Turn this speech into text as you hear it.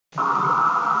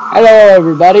Hello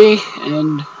everybody,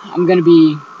 and I'm gonna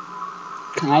be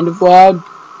kind of loud,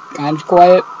 kind of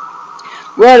quiet.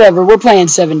 Whatever, we're playing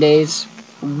 7 days,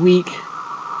 a week.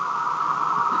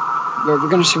 We're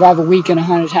gonna survive a week in a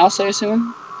haunted house, I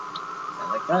assume.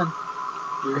 Sounds like fun.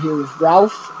 We're here with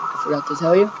Ralph, I forgot to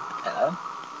tell you. Hello.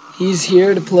 He's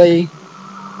here to play,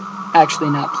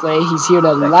 actually not play, he's here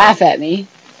to laugh at me.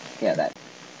 Yeah, that.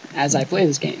 As I play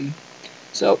this game.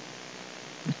 So,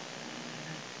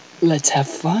 let's have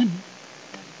fun.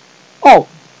 Oh,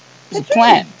 there's a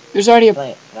plant. There's already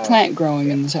a plant growing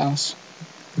in this house.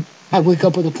 I wake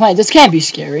up with a plant. This can't be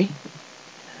scary.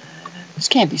 This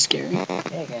can't be scary. Yeah,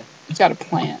 it can. It's got a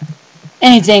plant.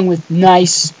 Anything with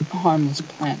nice, harmless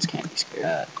plants can't be scary.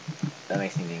 That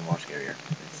makes things even more scarier.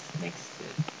 This makes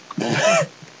it...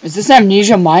 Is this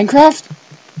Amnesia Minecraft?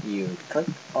 You click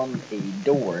on a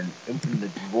door and open the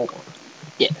door.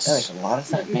 Yes. That makes a lot of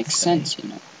sense. That makes sense, you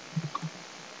know.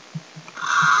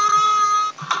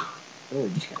 Oh, you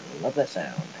just gotta love that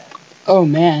sound. Oh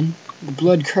man, the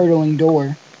blood-curdling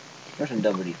door. There's some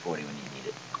WD-40 when you need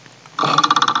it.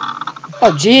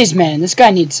 Oh jeez, man, this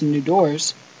guy needs some new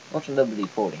doors. What's some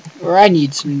WD-40? Or I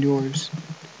need some new doors.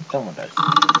 Someone does.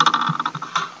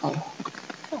 Oh.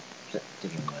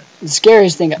 Sticking with. The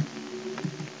scariest thing.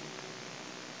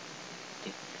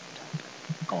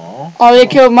 Aww. Oh, they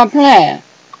killed my plant.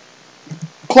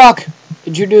 Clock,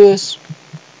 did you do this?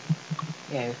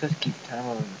 Yeah, you're supposed to keep time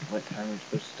on what time you're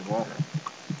supposed to water.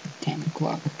 Damn it,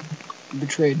 Clock. You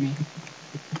betrayed me.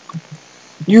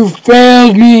 You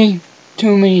failed me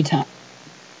too many times.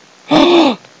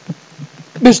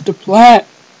 Mr. Plant.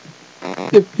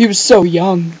 He was so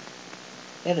young.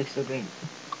 That looks so green.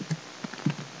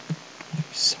 He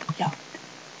was so young.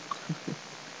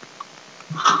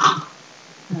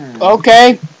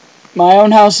 Okay. My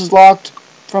own house is locked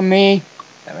from me.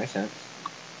 That makes sense.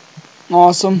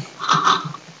 Awesome.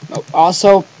 Oh,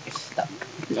 also. It's stuck.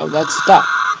 No, that's stuck.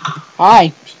 Hi.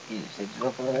 You just need to go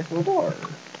for the next little door.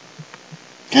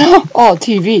 Oh,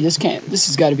 TV. This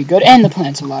has got to be good. And the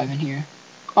plant's alive in here.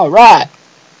 All right.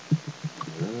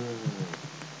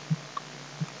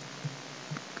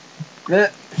 I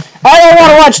don't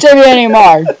want to watch TV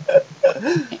anymore.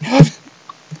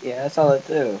 Yeah, I saw that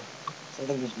too.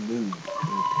 Something just moved.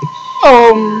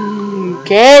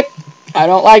 Okay. I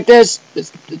don't like this.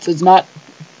 This is not.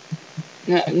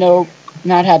 No,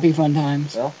 not happy fun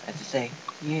times. Well, as you say,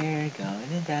 you're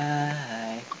gonna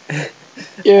die.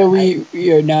 Yeah,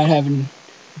 we are not having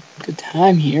a good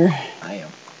time here. I am.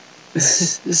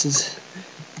 This is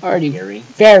already Scary.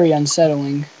 very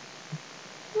unsettling.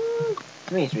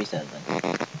 To me, it's resettling.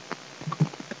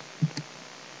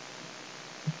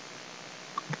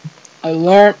 I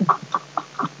learned.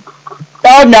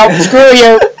 Oh no! Screw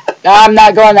you! I'm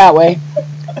not going that way.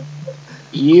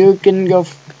 You can go.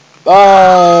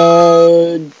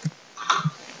 Oh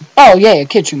yeah, a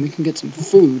kitchen. We can get some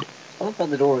food. I love how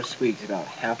the door squeaks about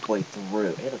halfway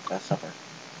through. Hey, look, that's supper.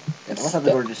 I love how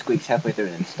the door just squeaks halfway through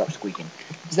and then stops squeaking.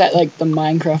 Is that like the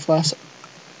Minecraft lesson?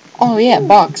 Oh yeah,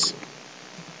 box.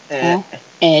 Oh,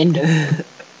 end.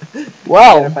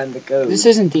 Well, you gotta find the code. This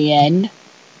isn't the end.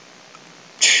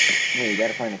 Yeah, you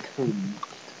gotta find a code to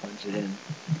punch it in.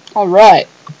 Alright,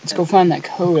 let's go find that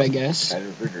code, I guess. Try the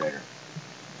refrigerator.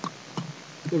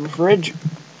 The fridge.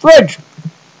 Fridge!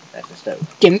 That's a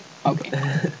stove. Gimme. Okay.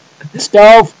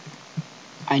 Stove!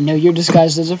 I know you're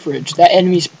disguised as a fridge. That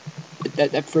enemy's.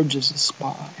 That fridge is a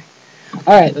spy.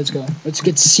 Alright, let's go. Let's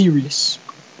get serious.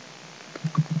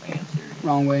 Man, serious.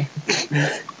 Wrong way.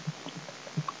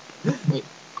 Wait.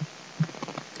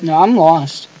 No, I'm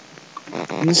lost.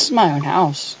 And this is my own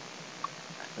house.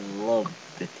 I love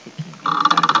the ticking in the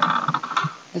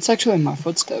background. It's actually my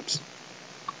footsteps.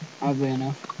 Oddly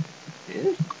enough. It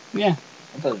is? Yeah.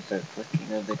 I thought it started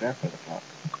clicking of the grandfather clock.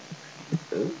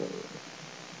 Ooh.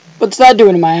 What's that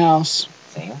doing in my house?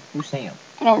 Sam? Who's Sam?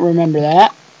 I don't remember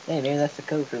that. Hey, maybe that's the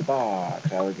code for the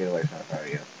box. I would get away from it if I were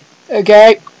you.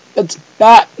 Okay. Let's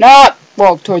not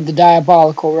walk toward the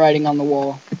diabolical writing on the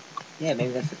wall. Yeah,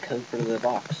 maybe that's the code for the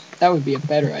box. That would be a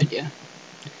better idea.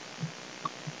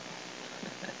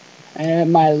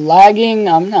 Am I lagging?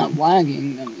 I'm not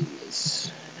lagging. I mean,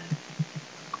 this.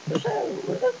 Were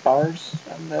there bars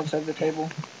on the outside of the table?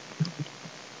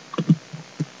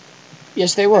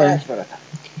 Yes, they were. That's what I thought.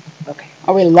 Okay.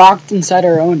 Are we locked inside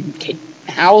our own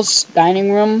house,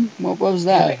 dining room? What was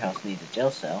that? Every house needs a jail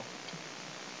cell.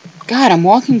 God, I'm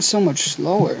walking so much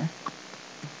slower.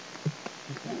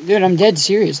 Dude, I'm dead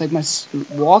serious. Like, my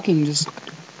walking just...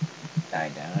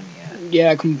 Died down, yeah.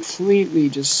 Yeah, completely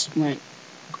just went...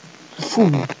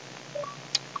 Phew.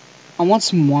 I want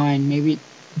some wine, maybe...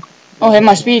 Oh, hey,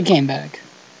 my speed came back.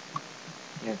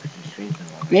 Yeah,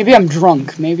 Maybe I'm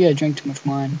drunk. Maybe I drank too much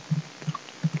wine.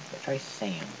 Try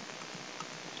Sam.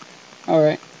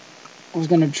 Alright. I was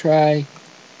gonna try...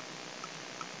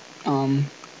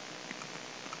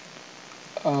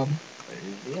 Where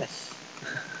is the S?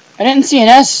 I didn't see an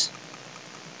S.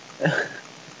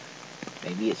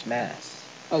 Maybe it's mass.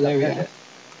 Oh, there we go.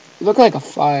 You look like a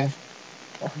 5.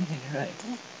 Oh, yeah, you're right.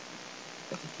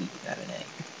 That's a T, not an A.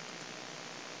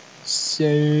 So...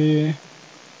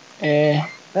 Hey,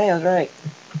 I was right.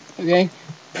 Okay.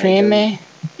 Prime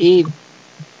e...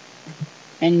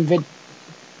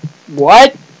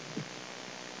 What?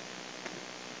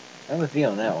 I'm with you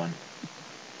on that one.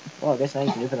 Well, I guess now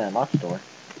you can open that locked door.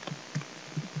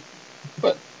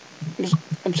 What?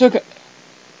 I'm so...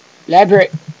 Library.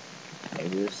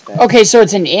 Okay. Okay, so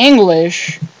it's in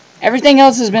English. Everything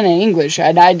else has been in English.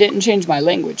 I didn't change my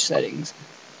language settings.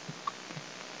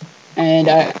 And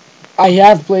I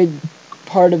have played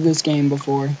part of this game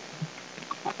before.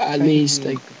 At least,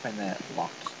 like... find that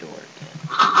locked door again.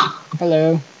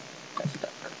 Hello. That's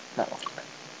stuck. Not locked. I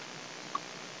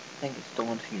think it's the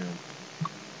one here.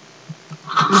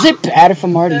 Is it bad if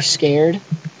I'm already scared?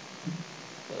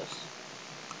 Close.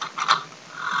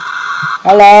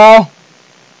 Hello?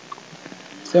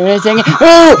 Is there anything?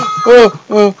 Oh!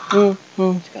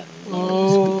 It's got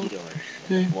loads of squeaky doors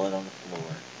and blood on the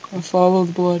floor. I follow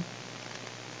the blood.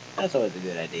 That's always a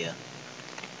good idea.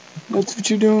 That's what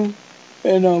you're doing.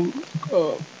 And,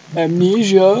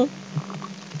 amnesia.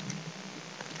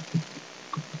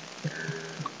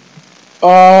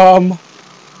 I'm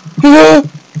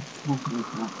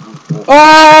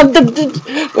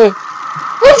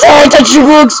sorry, I touched your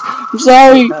books. I'm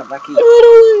sorry. I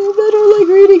don't like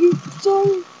reading. I'm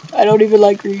sorry. I don't even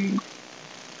like reading.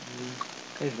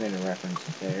 There's been a reference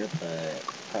there, but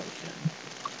probably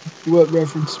shouldn't. What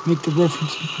reference? Make the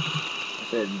reference. I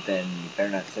said, then you better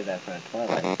not say that in front of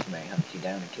Twilight. She might hunt you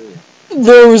down and kill you.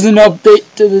 There was an update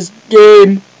to this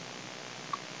game.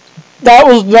 That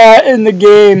was not in the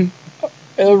game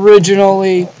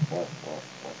originally.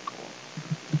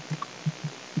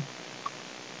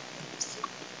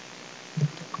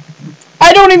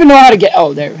 I don't even know how to get.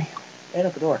 Oh, there we go. Hey,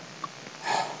 look, the door.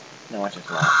 No, watch it's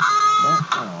locked.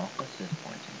 Oh, that's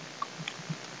disappointing.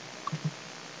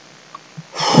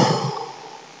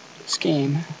 This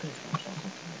game.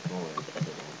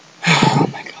 Oh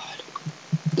my god.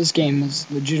 This game is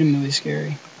legitimately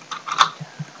scary.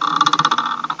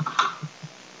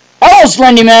 Hello,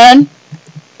 Slendy Man!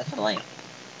 That's a lamp.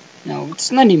 No, it's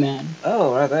Slendy Man.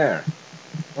 Oh, right there.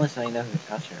 Unless I know whose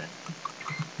house you're in.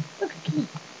 Look, a key.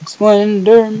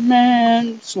 Slender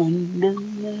Man, Slender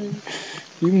Man,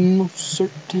 you most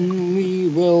certainly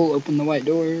will open the white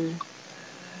door.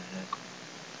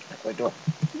 White door.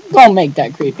 Don't make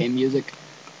that creepy music.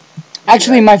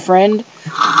 Actually, my friend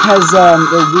has a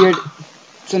weird...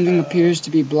 Something appears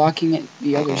to be blocking it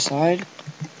the other side.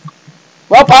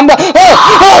 Well, I'm the...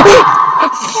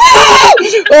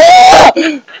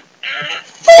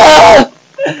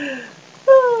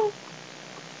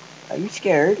 Are you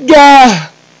scared? Yeah.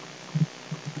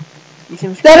 You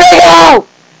seem scared. Let me go!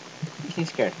 You seem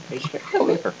scared. Are you scared? No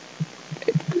paper.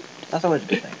 That's always a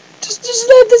good thing. Just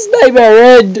let this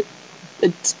nightmare end.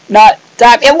 It's not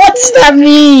time. And what does that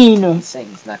mean? He's saying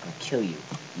he's not going to kill you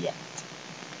yet.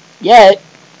 Yet?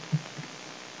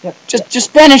 Yep.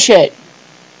 Just finish it.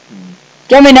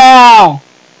 Get me now.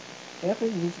 Yeah,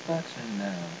 please use the box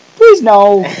now. Please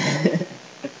no.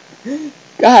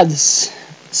 God, this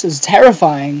is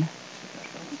terrifying.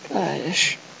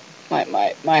 Gosh,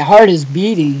 my heart is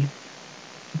beating.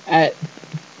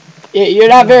 You're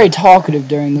not very talkative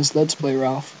during this Let's Play,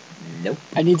 Ralph. Nope.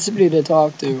 I need somebody to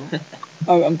talk to.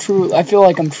 I feel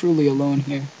like I'm truly alone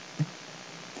here.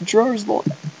 The drawer's locked.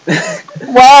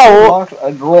 Wow. Locked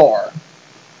a drawer.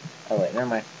 Oh wait, never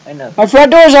mind. I know. My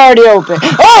front door's already open.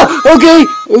 Oh,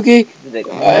 okay.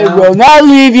 I will not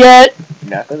leave yet.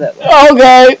 Not go that way.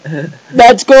 Okay,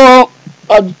 let's go.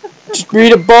 I'll just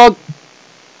read a book.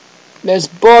 This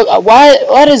book.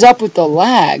 What is up with the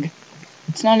lag?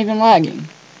 It's not even lagging.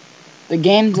 The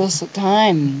game does the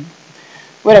time.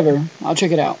 Whatever. I'll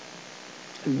check it out.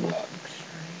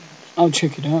 I'll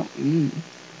check it out.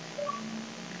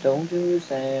 Don't do it,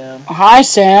 Sam. Hi,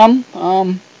 Sam.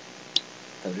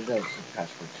 So there's also a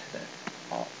password to that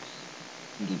box.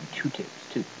 I'll give you 2 tips,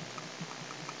 too.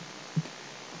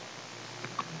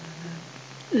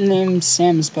 Name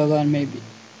Sam spelled out maybe.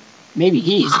 Maybe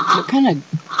he's. What kind of...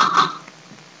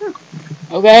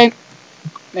 Okay.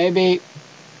 Maybe.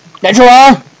 There you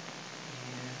are!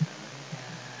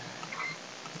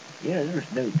 Yeah,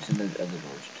 there's notes in those other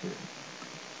doors, too.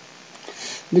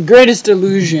 The greatest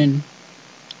illusion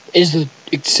is the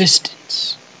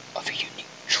existence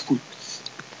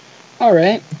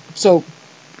Alright, so,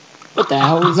 what the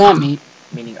hell does that mean?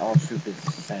 Meaning all soup is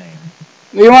the same.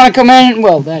 You wanna come in?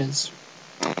 Well, that is...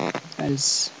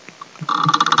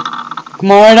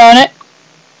 Come on, right on it.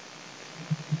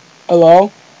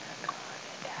 Hello?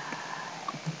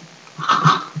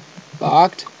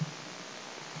 Locked.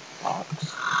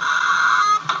 Box.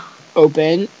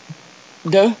 Open.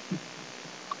 Duh.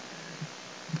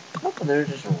 Look, there's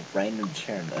just a random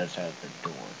chair on the other side of the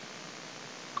door.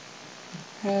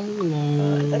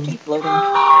 Hello. Is that keep loading?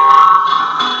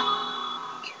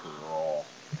 Cool.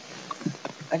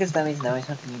 I guess that means now he's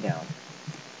hunting you down.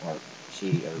 Or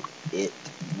she, or it.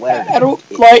 Whatever. I don't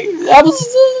like... That was...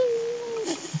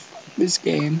 this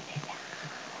game.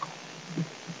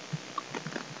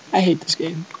 I hate this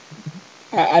game.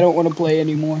 I don't want to play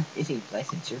anymore. It seems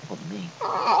nice and cheerful to me.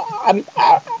 I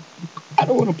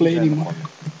don't want to play anymore.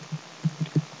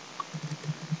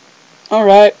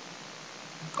 Alright.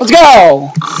 Let's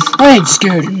go! I ain't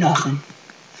scared of nothing.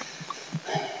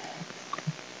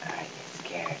 Are you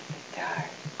scared of the dark?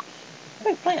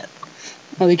 Hey, plant.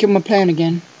 Oh, they killed my plant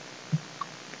again.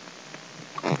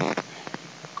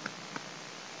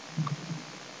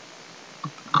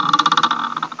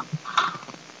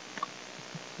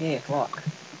 Yeah, clock.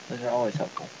 Those are always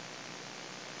helpful.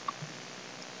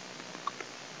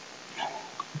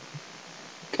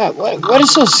 God, what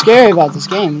is so scary about this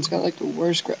game? It's got like the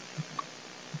worst crap.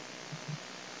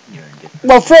 You're indifferent.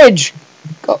 Well, fridge!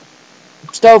 Go.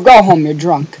 Stove, go home, you're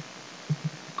drunk.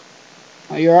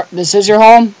 Oh, this is your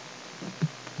home?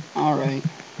 Alright.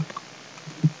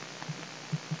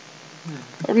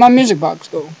 Where'd my music box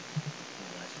go?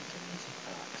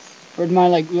 Where'd my,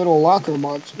 like, little locker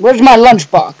box? Where's my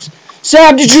lunch box?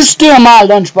 Sam, did you steal my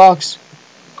lunch box?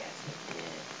 Yes,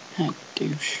 I That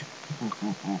douche. did.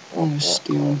 Always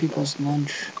stealing people's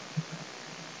lunch.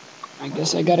 I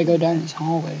guess I gotta go down this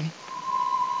hallway.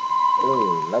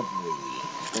 Oh, lovely.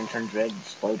 Screen turns red, you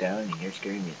slow down, and you hear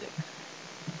scary music.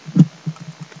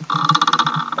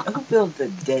 Who built a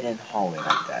dead-end hallway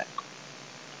like that?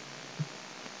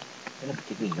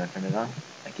 You gonna turn it on?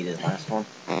 Like you did the last one?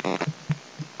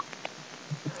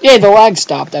 Yay, the lag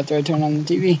stopped after I turned on the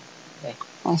TV. Hey.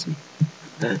 Awesome.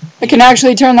 I can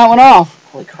actually turn that one off.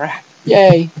 Holy crap.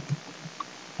 Yay.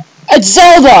 It's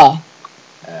Zelda!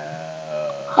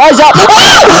 Hi, Zelda!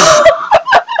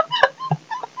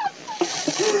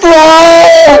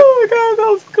 Oh my god, that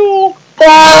was cool!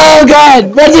 Oh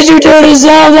god! What did you do to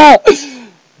Zelda?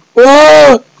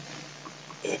 Whoa!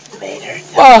 It made her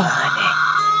so funny.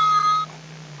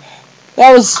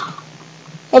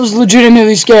 That was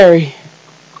legitimately scary.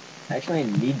 Actually,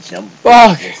 need jump.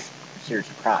 Fuck. Sheer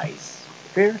surprise.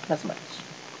 Fear, not so much.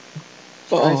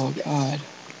 Oh Yes. god.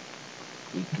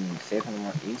 You can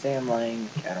say I'm lying.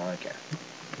 I don't really care.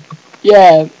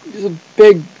 Yeah, it's a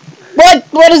big.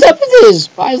 What is up with this?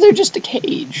 Why is there just a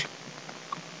cage?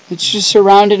 It's just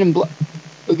surrounded in blood.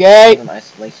 Okay. It's an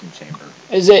isolation chamber.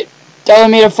 Is it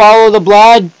telling me to follow the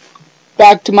blood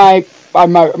back to my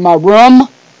room?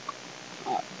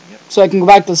 Yep. So I can go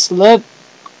back to slip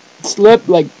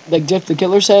like Jeff the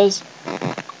Killer says.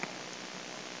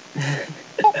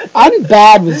 I'm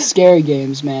bad with scary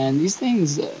games, man. These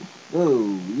things.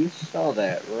 Ooh, you saw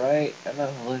that, right? I'm not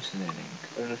hallucinating.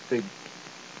 There's a big.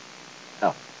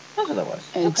 Oh, that's what that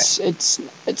was.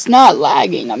 It's not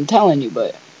lagging. I'm telling you,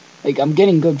 but like I'm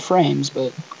getting good frames,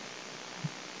 but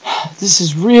this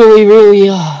is really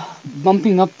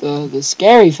bumping up the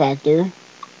scary factor.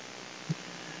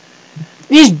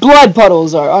 These blood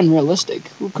puddles are unrealistic.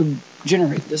 Who could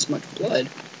generate this much blood?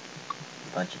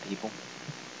 A bunch of people.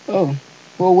 Oh,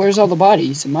 well, where's all the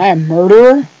bodies? Am I a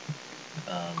murderer?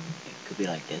 It could be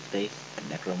like Dead Space,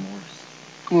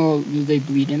 necromorphs. Well, do they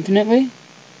bleed infinitely?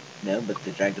 No, but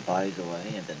they drag the bodies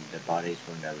away, and then the bodies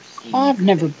were never seen. Oh, I've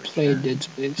never played Dead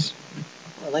Space.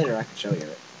 Well, later I can show you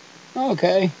it.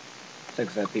 Okay.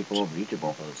 Because that people over YouTube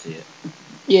will probably see it.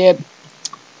 Yeah,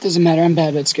 doesn't matter. I'm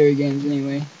bad at scary games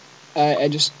anyway. I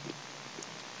just.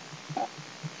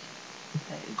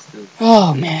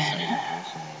 Oh man.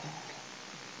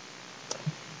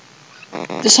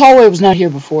 This hallway was not here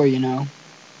before, you know.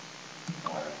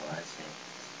 Or was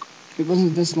it? It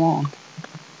wasn't this long.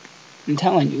 I'm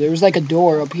telling you, there was like a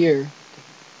door up here.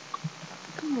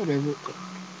 Whatever.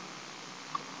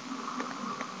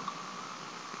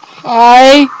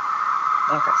 Hi.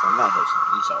 Okay, so I'm not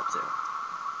hallucinating. You saw it too.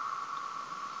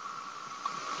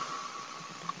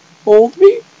 Hold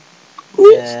me,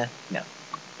 please. No.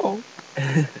 Oh.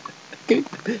 Okay.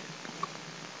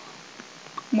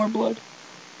 More blood.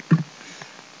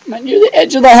 I'm near the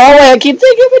edge of the hallway. I keep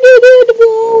thinking I'm near the edge of the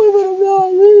hallway, but I'm not.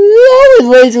 This is always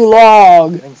way too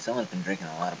long. I think someone's been drinking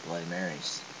a lot of Bloody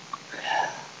Marys.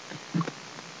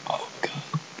 Oh god.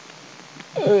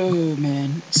 Oh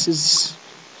man, this is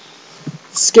the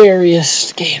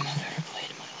scariest game I've ever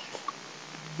played in my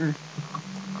life.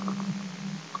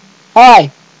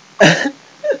 Hi!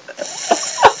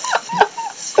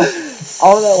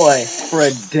 All that way for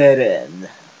a dead end.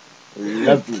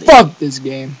 Lovely. Fuck this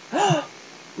game.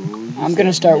 Ooh, I'm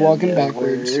gonna start walking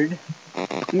backwards. Word.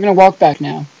 I'm gonna walk back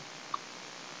now.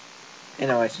 You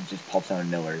know, I should just pop out of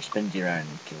nowhere, spin you around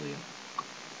and kill you.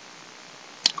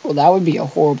 Well, that would be a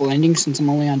horrible ending since I'm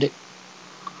only on day.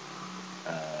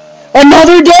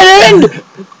 Another dead end!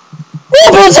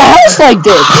 Who builds a house like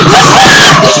this?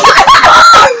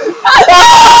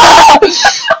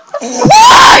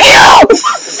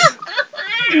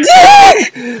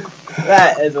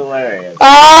 That is hilarious.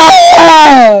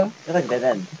 You're like dead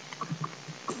end.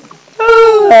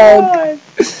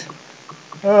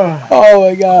 Oh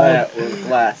my god. That was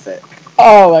classic.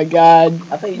 Oh my god.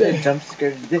 I thought you said jump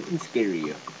scares didn't scare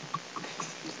you.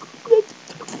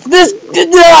 This.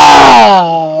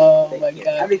 Oh my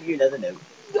god. How did you doesn't know?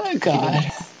 Oh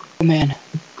god. Oh man.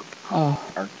 Oh.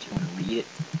 Aren't you gonna read it?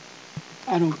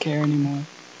 I don't care anymore.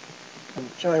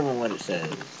 Show everyone what it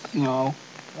says. No.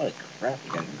 Holy crap,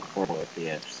 you got a horrible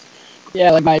FPS.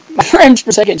 Yeah, like my frames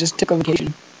per second just took a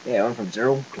vacation. Yeah, I went from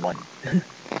 0 to 1.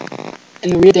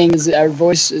 And the weird thing is that our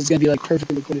voice is gonna be like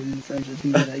perfectly recorded in the frames. It's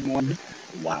gonna be like 1.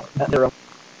 Wow. 0.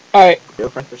 Alright. 0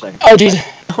 frames per second. Oh jeez.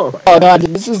 Oh my Oh god,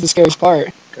 this is the scariest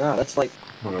part. god, that's like...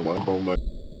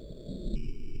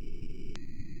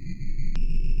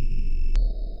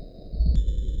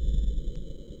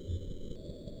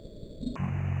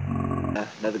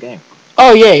 Another game.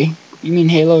 Oh yay. You mean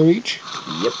Halo Reach?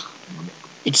 Yep.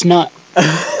 It's not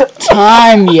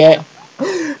time yet.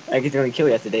 I get to only kill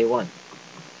you after day 1.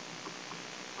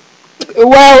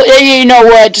 Well, you know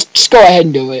what? Just go ahead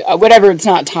and do it. Whatever it's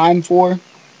not time for.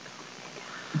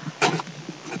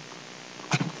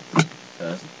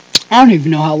 I don't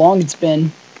even know how long it's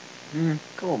been.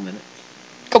 Couple minutes.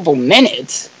 Couple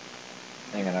minutes?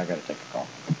 Hang on, I gotta take a call.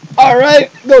 Alright,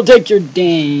 go take your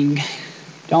dang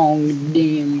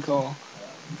call.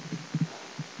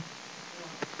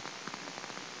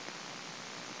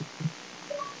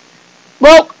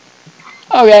 Well,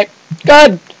 okay,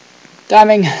 good.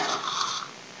 Timing.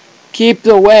 Keep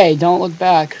the way, don't look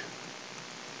back.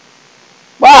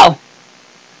 Wow!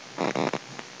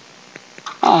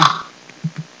 Huh.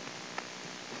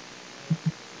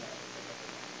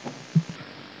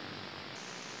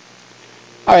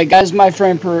 Alright guys, my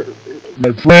frame per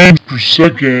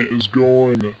second is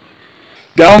going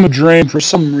down the drain for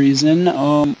some reason.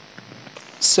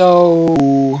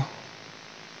 So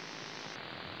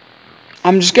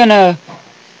I'm just gonna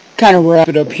kind of wrap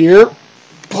it up here.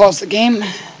 Pause the game.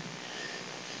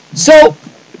 So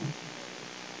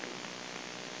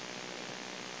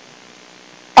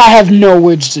I have no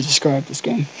words to describe this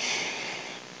game.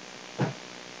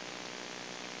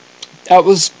 That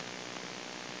was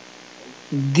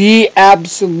the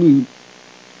absolute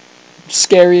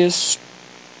scariest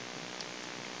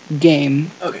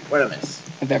game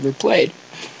I've ever played.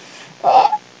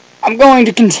 I'm going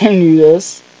to continue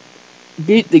this.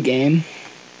 Beat the game.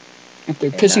 After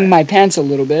pissing my pants a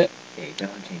little bit. Hey,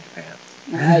 don't change pants.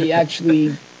 I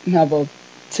actually have a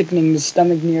sickening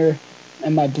stomach near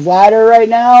and my bladder right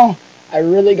now. I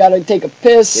really gotta take a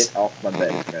piss. Get off my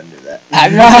bed if you're gonna do that.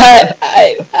 I'm not.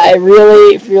 I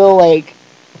really feel like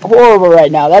horrible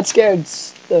right now. That scared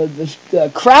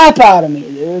the crap out of me,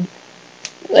 dude.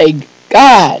 Like,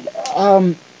 God.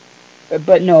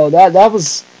 But no, that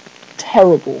was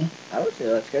terrible. I would say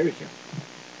that scared you.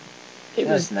 It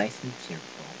was nice and cheerful.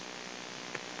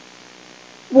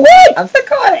 What? I'm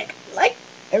psychotic. Like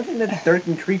everything that's dark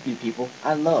and creepy, people.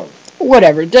 I love.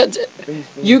 Whatever.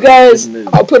 You guys,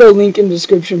 I'll put a link in the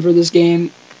description for this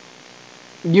game.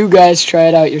 You guys try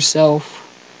it out yourself.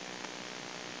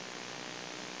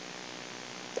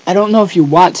 I don't know if you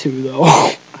want to though.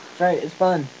 That's right. It's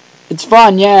fun. It's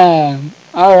fun, yeah.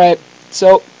 All right.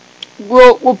 So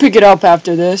we'll pick it up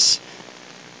after this.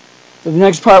 The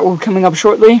next part will be coming up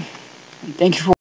shortly. Thank you for